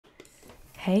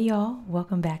Hey y'all,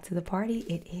 welcome back to the party.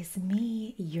 It is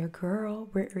me, your girl,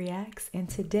 BrittReacts, and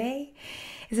today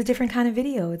is a different kind of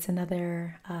video. It's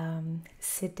another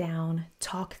sit down,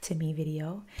 talk to me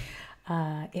video.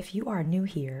 If you are new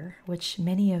here, which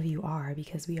many of you are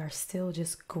because we are still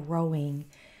just growing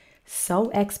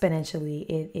so exponentially,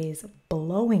 it is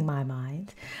blowing my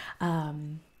mind.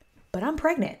 But I'm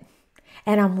pregnant,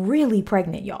 and I'm really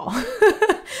pregnant, y'all.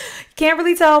 Can't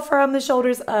really tell from the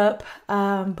shoulders up,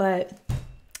 but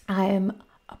I am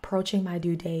approaching my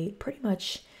due date pretty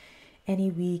much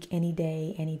any week, any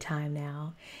day, any time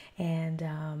now.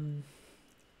 And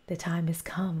the time has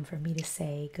come for me to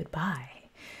say goodbye,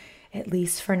 at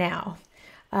least for now.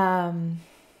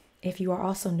 If you are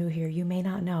also new here, you may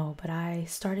not know, but I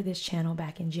started this channel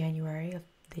back in January of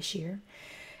this year.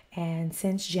 And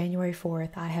since January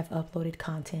 4th, I have uploaded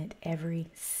content every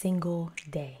single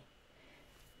day.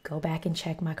 Go back and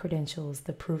check my credentials.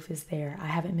 The proof is there. I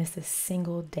haven't missed a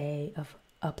single day of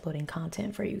uploading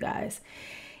content for you guys.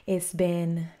 It's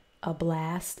been a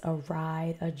blast, a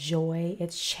ride, a joy.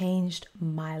 It's changed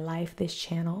my life, this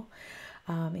channel.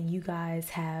 And you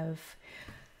guys have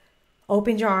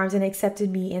opened your arms and accepted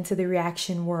me into the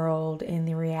reaction world, and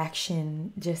the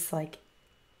reaction just like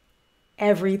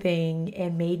everything,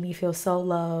 and made me feel so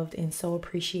loved and so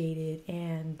appreciated.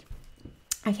 And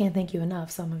I can't thank you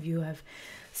enough. Some of you have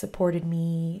supported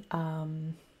me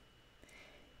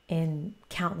in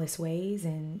countless ways,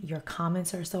 and your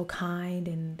comments are so kind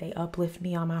and they uplift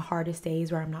me on my hardest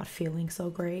days where I'm not feeling so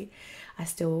great. I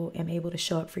still am able to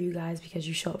show up for you guys because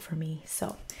you show up for me.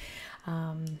 So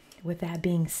with that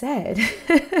being said,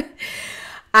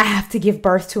 I have to give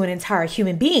birth to an entire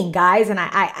human being, guys, and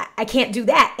I can't do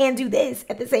that and do this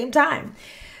at the same time.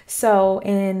 So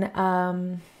in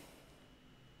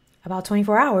about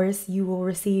 24 hours, you will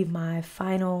receive my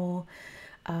final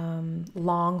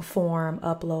long form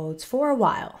uploads for a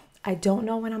while. I don't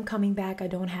know when I'm coming back. I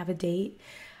don't have a date.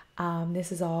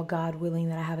 This is all God willing,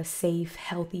 that I have a safe,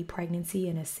 healthy pregnancy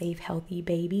and a safe, healthy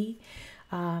baby.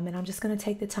 And I'm just going to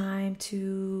take the time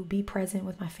to be present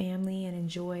with my family and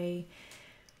enjoy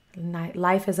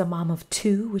life as a mom of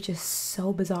two, which is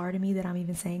so bizarre to me that I'm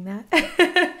even saying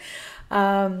that.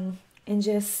 And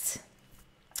just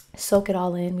soak it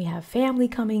all in. We have family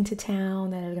coming to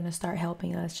town that are going to start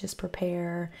helping us just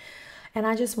prepare. And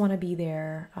I just want to be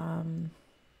there and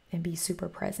be super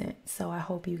present. So I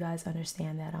hope you guys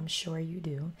understand that. I'm sure you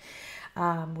do.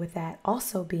 With that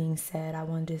also being said, I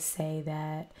wanted to say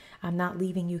that I'm not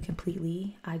leaving you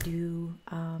completely. I do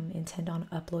intend on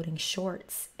uploading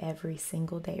shorts every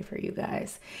single day for you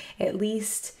guys, at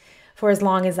least for as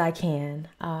long as I can.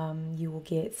 You will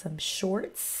get some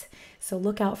shorts, so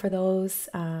look out for those.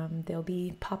 They'll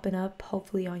be popping up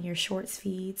hopefully on your shorts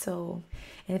feed. So,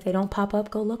 and if they don't pop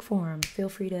up, go look for them. Feel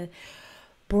free to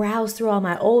browse through all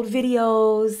my old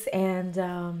videos and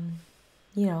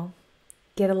you know,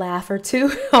 get a laugh or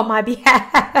two on my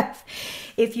behalf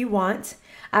if you want.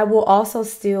 I will also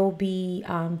still be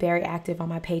very active on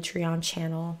my Patreon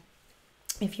channel.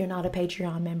 If you're not a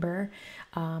Patreon member,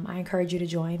 I encourage you to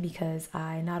join, because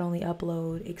I not only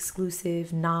upload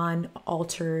exclusive,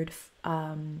 non-altered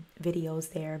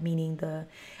videos there, meaning the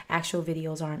actual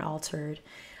videos aren't altered,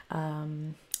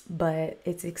 but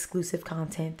it's exclusive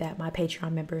content that my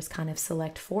Patreon members kind of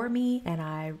select for me, and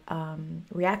I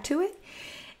react to it.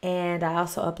 And I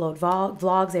also upload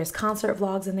vlogs. There's concert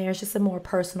vlogs in there. It's just a more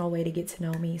personal way to get to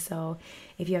know me. So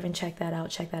if you haven't checked that out,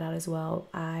 check that out as well.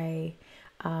 I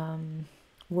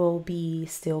will be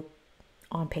still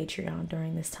on Patreon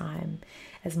during this time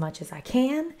as much as I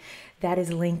can. That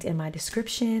is linked in my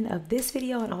description of this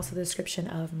video and also the description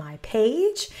of my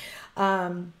page.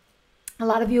 A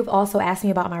lot of you have also asked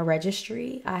me about my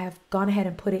registry. I have gone ahead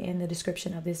and put it in the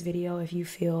description of this video. If you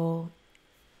feel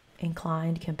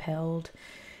inclined, compelled,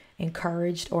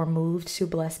 encouraged, or moved to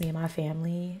bless me and my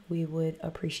family, we would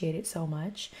appreciate it so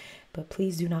much. But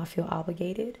please do not feel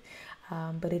obligated.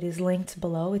 But it is linked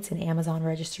below. It's an Amazon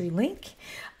registry link.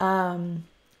 I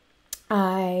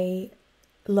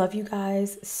love you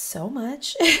guys so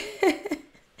much.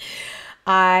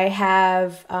 I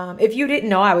have, if you didn't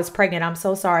know I was pregnant, I'm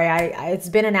so sorry. It's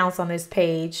been announced on this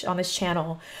page, on this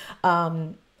channel.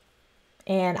 And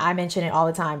I mention it all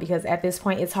the time because at this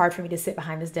point, it's hard for me to sit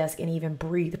behind this desk and even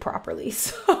breathe properly.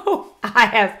 So I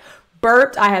have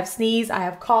burped, I have sneezed, I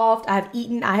have coughed, I have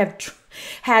eaten, I have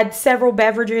had several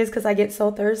beverages because I get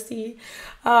so thirsty.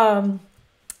 And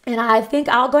I think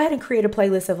I'll go ahead and create a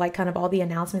playlist of like kind of all the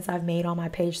announcements I've made on my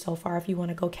page so far, if you want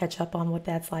to go catch up on what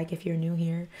that's like if you're new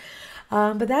here.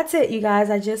 But that's it, you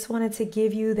guys. I just wanted to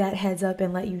give you that heads up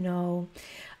and let you know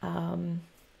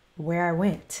where I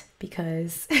went,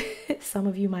 because some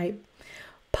of you might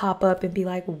pop up and be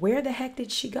like, where the heck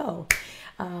did she go?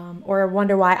 Or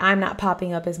wonder why I'm not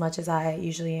popping up as much as I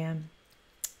usually am.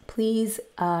 Please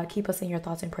keep us in your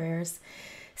thoughts and prayers.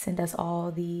 Send us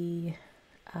all the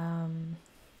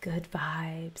good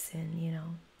vibes and, you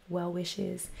know, well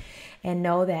wishes. And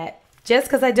know that just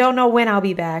because I don't know when I'll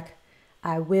be back,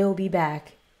 I will be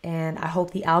back. And I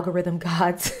hope the algorithm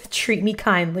gods treat me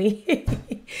kindly.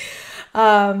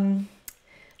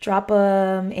 Drop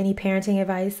any parenting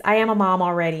advice. I am a mom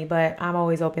already, but I'm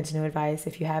always open to new advice.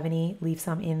 If you have any, leave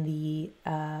some in the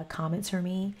comments for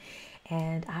me.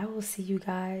 And I will see you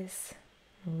guys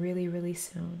really, really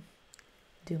soon.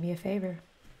 Do me a favor.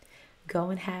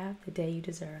 Go and have the day you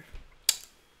deserve.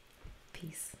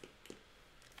 Peace.